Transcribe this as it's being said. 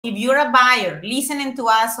if you're a buyer listening to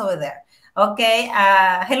us over there, okay,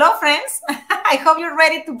 hello, friends. I hope you're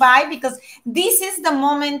ready to buy because this is the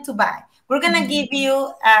moment to buy. We're going to give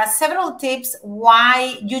you several tips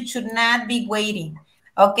why you should not be waiting.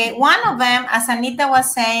 Okay, one of them, as Anita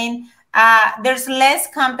was saying, there's less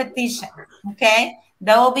competition. Okay,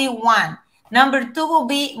 that will be one. Number two will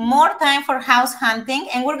be more time for house hunting,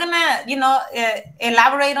 and we're gonna,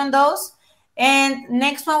 elaborate on those. And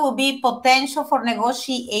next one will be potential for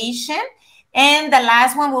negotiation, and the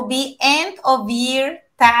last one will be end of year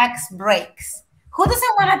tax breaks. Who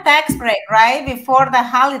doesn't want a tax break, right, before the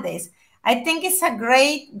holidays? I think it's a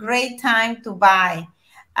great time to buy.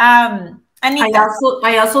 Anita.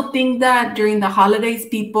 I also think that during the holidays,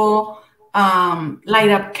 people light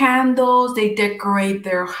up candles, they decorate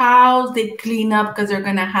their house, they clean up because they're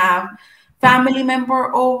gonna have family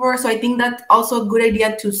member over. So I think that's also a good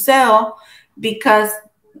idea to sell because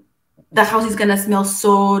the house is gonna smell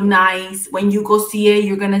so nice. When you go see it,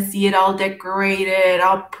 you're gonna see it all decorated,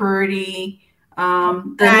 all pretty.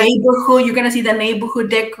 The neighborhood, you're gonna see the neighborhood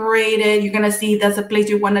decorated. You're gonna see that's a place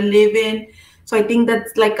you want to live in. So I think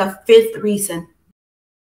that's like a fifth reason.